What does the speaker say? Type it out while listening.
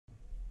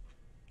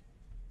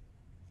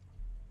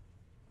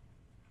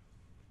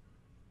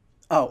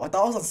Oh, I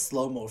thought I was on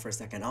slow-mo for a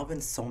second. I've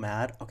been so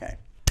mad. Okay.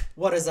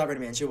 What is up,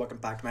 Manchu? Welcome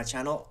back to my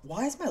channel.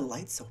 Why is my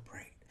light so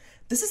bright?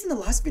 This is in the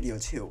last video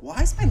too.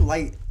 Why is my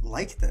light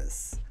like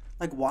this?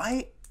 Like,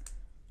 why?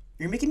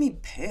 You're making me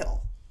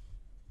pale.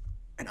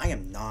 And I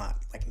am not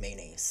like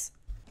mayonnaise.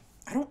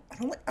 I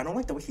don't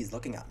like the way he's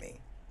looking at me.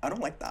 I don't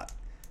like that.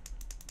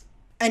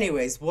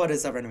 Anyways, what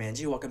is up,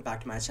 Manchu? Welcome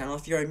back to my channel.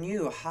 If you're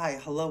new, hi,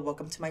 hello,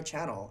 welcome to my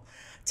channel.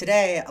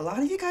 Today, a lot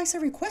of you guys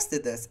have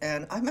requested this,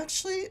 and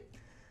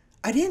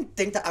I didn't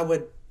think that I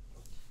would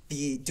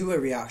do a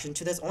reaction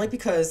to this, only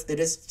because it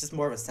is just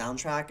more of a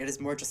soundtrack. It is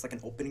more just like an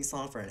opening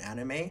song for an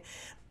anime.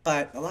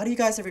 But a lot of you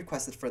guys have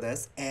requested for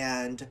this,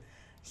 and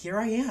here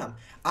I am.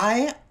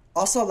 A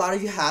lot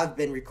of you have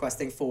been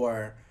requesting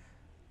for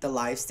the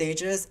live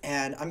stages,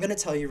 and I'm gonna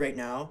tell you right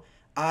now,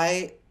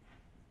 I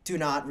do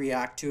not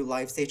react to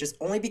live stages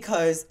only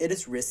because it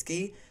is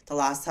risky. The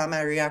last time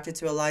I reacted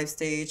to a live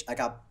stage, it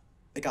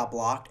got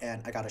blocked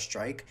and I got a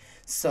strike.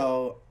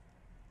 So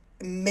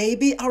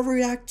maybe I'll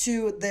react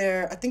to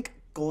their, I think,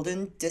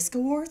 Golden Disc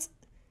Awards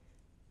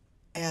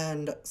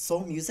and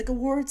Soul Music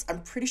Awards.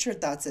 I'm pretty sure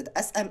that's it.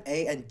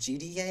 SMA and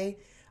GDA.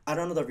 I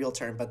don't know the real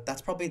term, but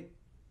that's probably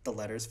the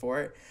letters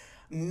for it.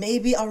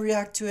 Maybe I'll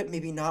react to it,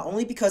 maybe not.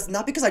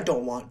 Not because I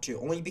don't want to,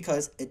 only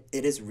because it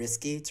is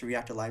risky to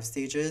react to live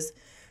stages.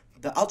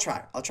 But I'll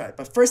try.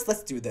 But first,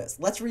 let's do this.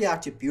 Let's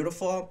react to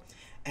Beautiful.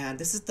 And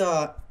this is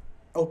the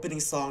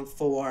opening song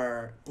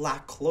for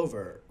Black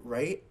Clover,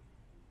 right?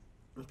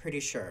 I'm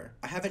pretty sure.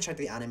 I haven't checked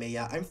the anime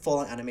yet. I'm full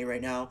on anime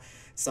right now.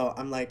 So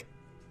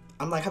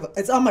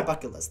it's on my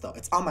bucket list though.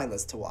 It's on my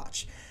list to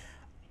watch.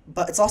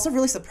 But it's also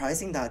really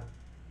surprising that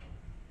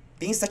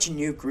being such a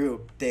new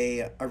group,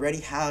 they already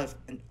have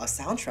a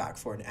soundtrack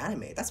for an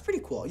anime. That's pretty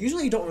cool.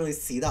 Usually you don't really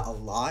see that a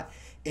lot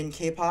in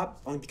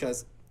K-pop, only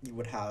because you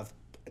would have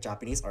a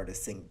Japanese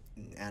artist sing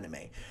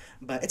anime.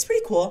 But it's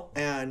pretty cool,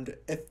 and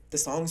if the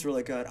song's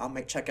really good, I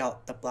might check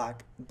out the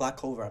Black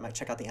Clover. I might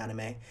check out the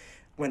anime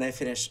when I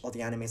finish all the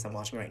animes I'm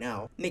watching right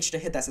now. Make sure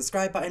to hit that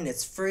subscribe button.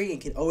 It's free. You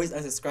can always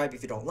unsubscribe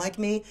if you don't like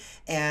me.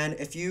 And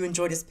if you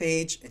enjoy this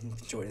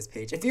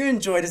if you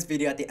enjoy this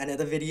video at the end of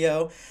the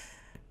video,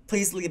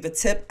 please leave a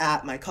tip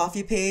at my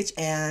Ko-fi page,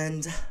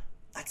 and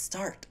let's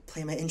start.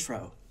 Play my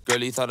intro.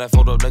 Girl, you thought I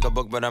fold up like a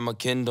book, but I'm a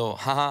Kindle,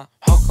 haha.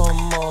 How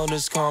come all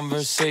this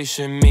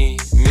conversation, me?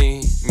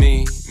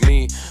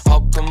 How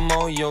come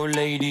all your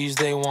ladies,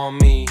 they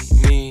want me?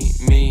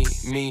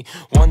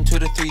 1 2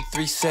 to 3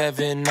 3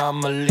 7,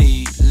 I'm a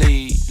lead.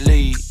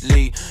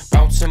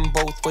 Bouncing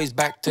both ways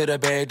back to the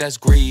bed, that's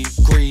greed.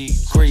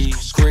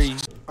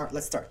 Alright,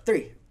 let's start.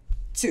 3,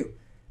 2,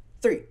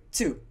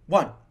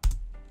 1.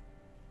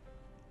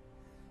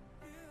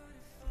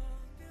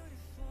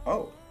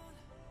 Oh.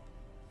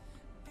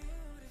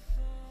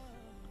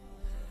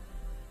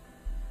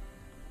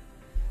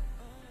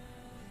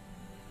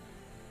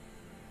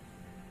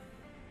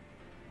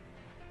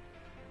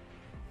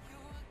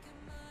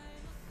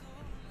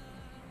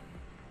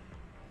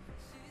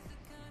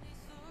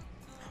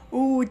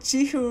 Ooh,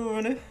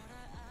 Jihoon.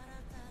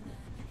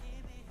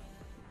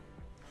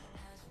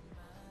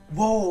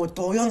 Whoa,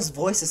 Doyeon's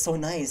voice is so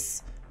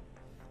nice.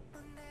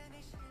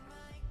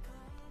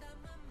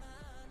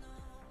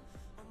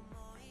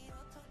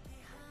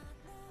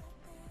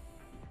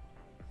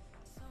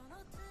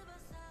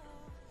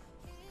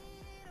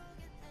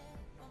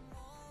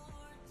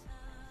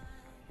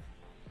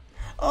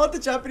 Oh, the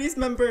Japanese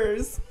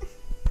members.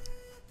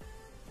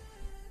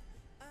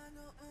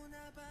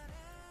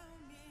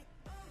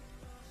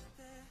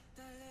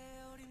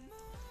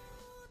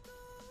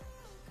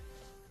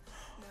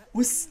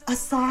 With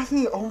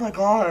Asahi, oh my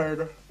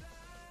god.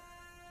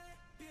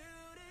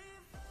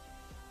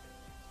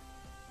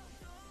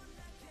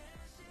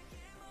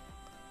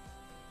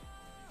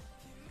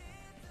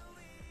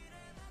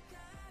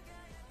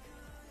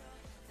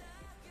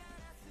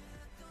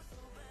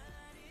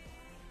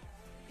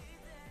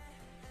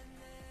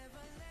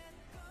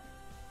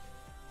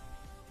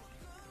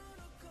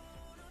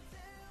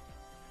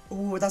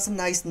 Ooh, that's a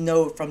nice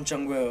note from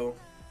Jungwoo.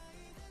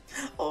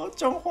 Oh,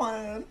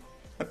 Jonghwan,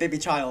 my baby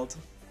child.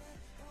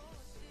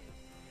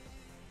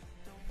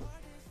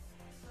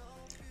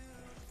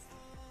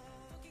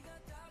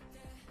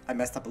 I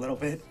messed up a little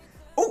bit.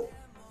 Oh!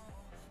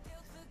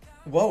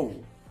 Whoa.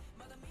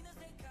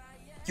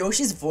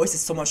 Yoshi's voice is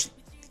so much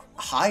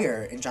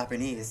higher in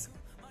Japanese.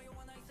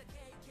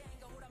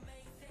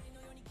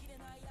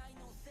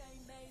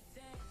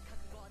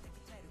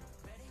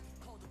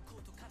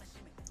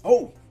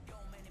 Oh!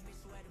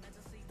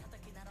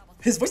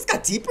 His voice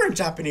got deeper in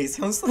Japanese.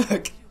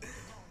 Hyunsuk.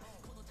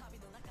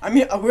 I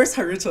mean, where's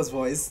Haruto's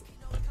voice?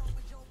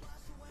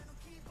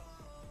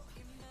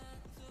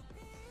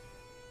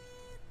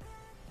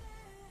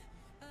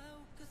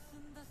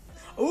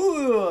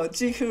 Ooh,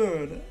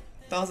 Jihoon.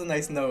 That was a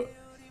nice note.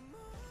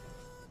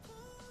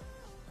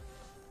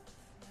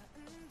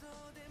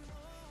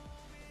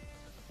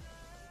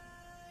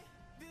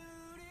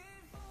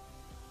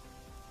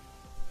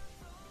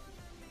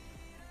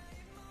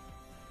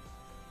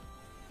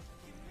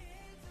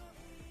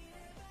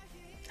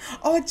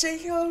 Oh,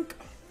 Jaehyuk.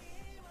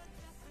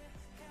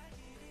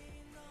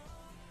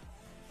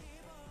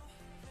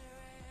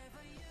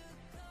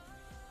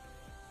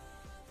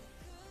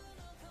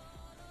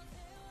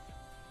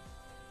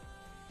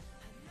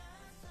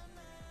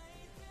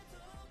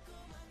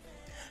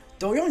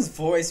 Do-young's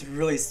voice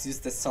really suits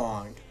the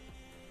song.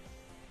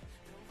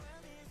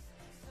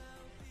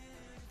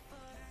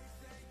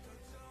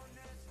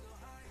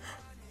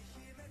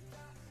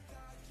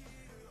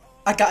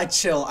 I got a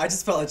chill. I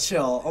just felt a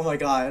chill. Oh my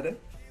god.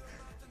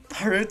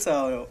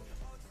 Naruto.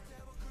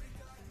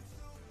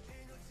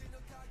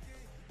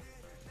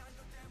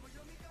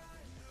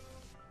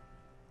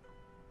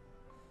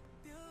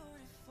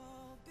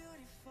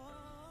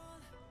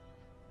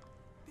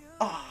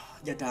 Ah,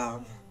 you're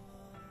down.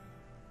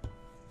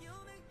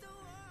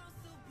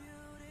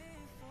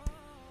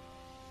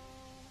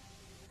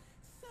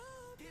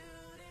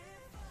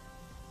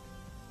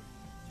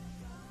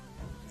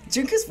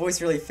 Jungkook's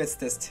voice really fits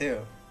this too.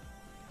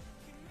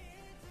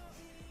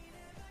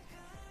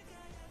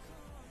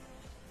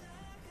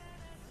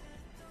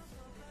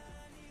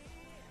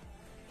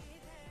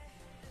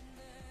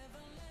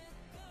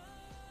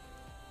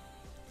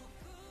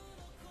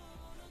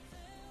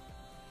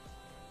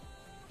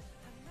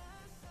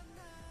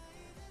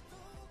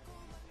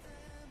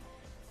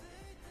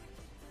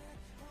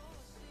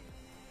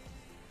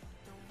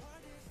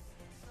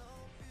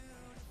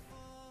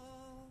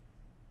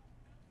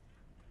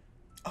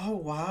 Oh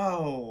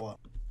wow.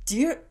 Do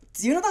you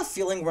know that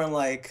feeling when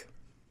like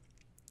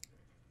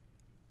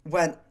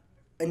when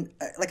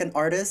like an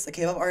artist, a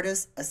K-pop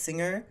artist, a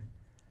singer,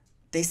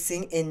 they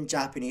sing in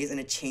Japanese and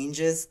it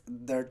changes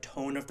their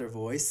tone of their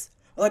voice?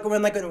 Or like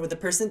when the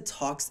person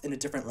talks in a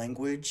different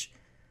language,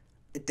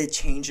 it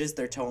changes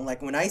their tone.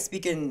 Like when I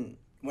speak in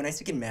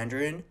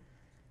Mandarin,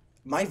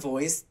 my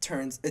voice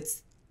turns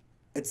it's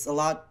a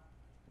lot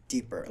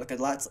deeper. Like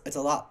it's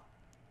a lot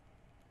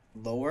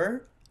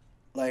lower.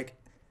 Like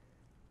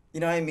you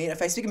know what I mean?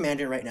 If I speak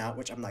Mandarin right now,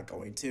 which I'm not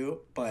going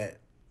to, but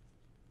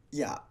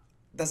yeah.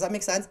 Does that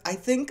make sense? I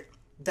think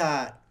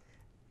that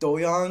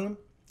Doyoung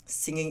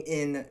singing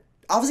in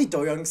obviously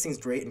Doyoung sings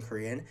great in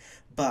Korean,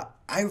 but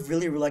I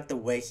really like the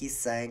way he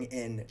sang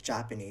in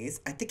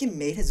Japanese. I think it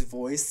made his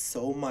voice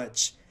so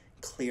much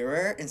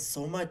clearer and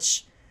so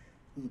much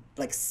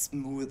like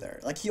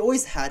smoother. Like he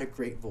always had a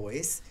great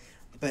voice,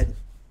 but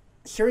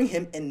hearing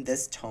him in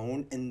this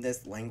tone, in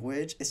this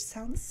language, it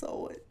sounds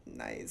so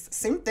nice.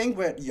 Same thing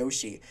with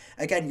Yoshi.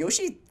 Again,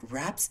 Yoshi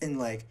raps in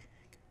like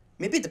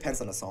maybe it depends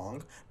on the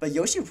song, but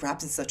Yoshi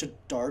raps in such a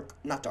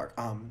not dark,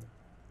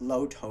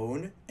 low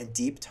tone and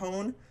deep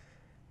tone.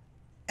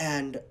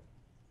 And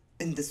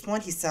in this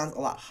one, he sounds a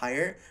lot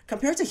higher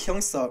compared to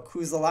Hyunsuk,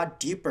 who's a lot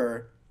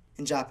deeper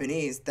in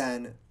Japanese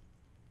than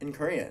in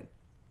Korean.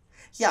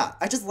 Yeah,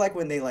 I just like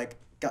when they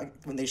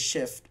when they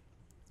shift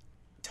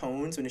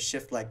tones, when they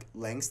shift like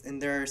lengths in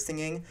their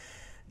singing,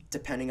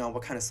 depending on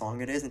what kind of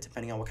song it is and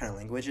depending on what kind of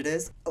language it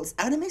is. Those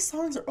anime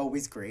songs are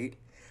always great.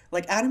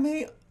 Like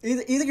anime,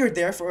 either you're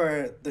there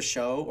for the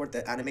show or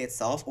the anime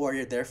itself, or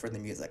you're there for the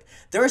music.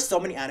 There are so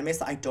many animes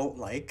that I don't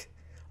like,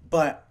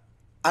 but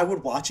I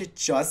would watch it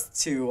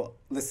just to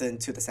listen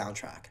to the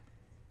soundtrack.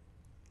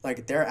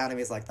 Like there are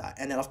animes like that,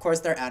 and then of course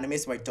there are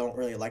animes where I don't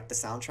really like the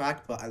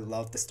soundtrack, but I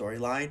love the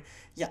storyline.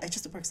 Yeah, it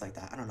just works like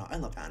that. I don't know. I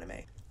love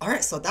anime. All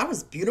right, so that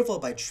was Beautiful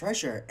by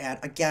Treasure, and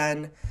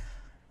again,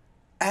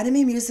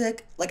 anime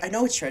music. Like I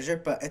know it's Treasure,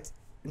 but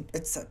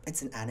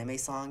it's an anime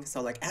song,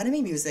 so like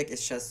anime music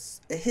is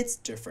just it hits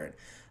different.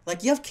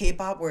 Like you have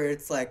K-pop where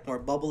it's like more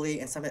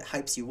bubbly and some of it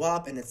hypes you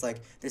up and it's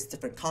like there's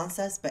different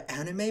concepts, but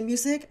anime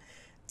music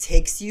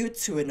takes you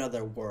to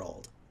another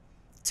world,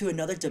 to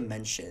another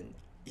dimension.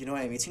 You know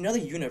what I mean? To another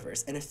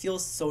universe, and it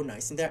feels so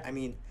nice in there. I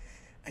mean,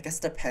 I guess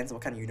it depends on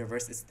what kind of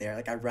universe is there.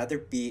 Like I'd rather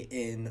be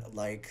in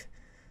like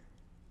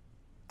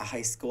a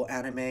high school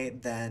anime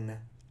than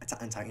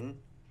Attack on Titan.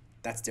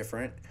 That's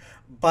different.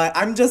 But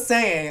I'm just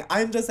saying,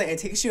 it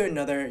takes you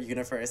another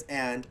universe,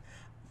 and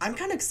I'm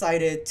kind of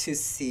excited to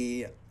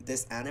see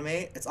this anime.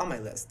 It's on my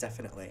list,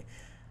 definitely.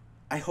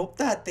 I hope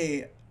that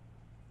they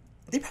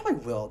probably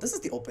will. This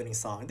is the opening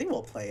song. They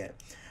will play it.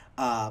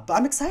 But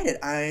I'm excited.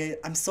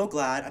 I'm so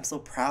glad. I'm so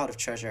proud of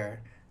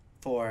Treasure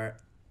for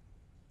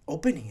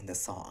opening the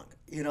song.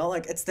 You know,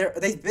 like it's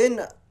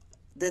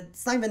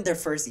not even their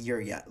first year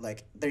yet.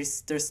 Like they're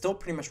still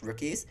pretty much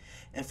rookies,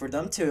 and for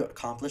them to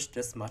accomplish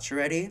this much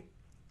already,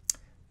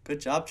 good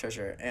job,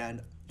 Treasure.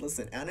 And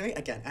listen,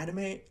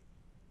 anime.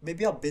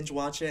 Maybe I'll binge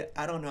watch it.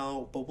 I don't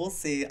know, but we'll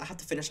see. I have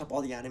to finish up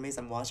all the animes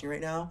I'm watching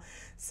right now.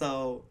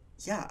 So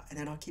yeah, and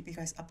then I'll keep you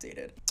guys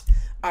updated.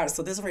 Alright,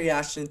 so this is a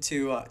reaction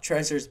to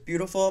Treasure's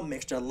Beautiful.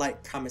 Make sure to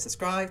like, comment,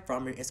 subscribe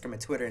from your Instagram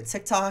and Twitter and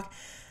TikTok.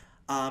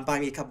 Buy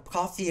me a cup of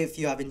coffee if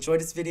you have enjoyed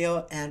this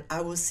video, and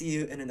I will see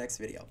you in the next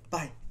video.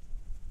 Bye.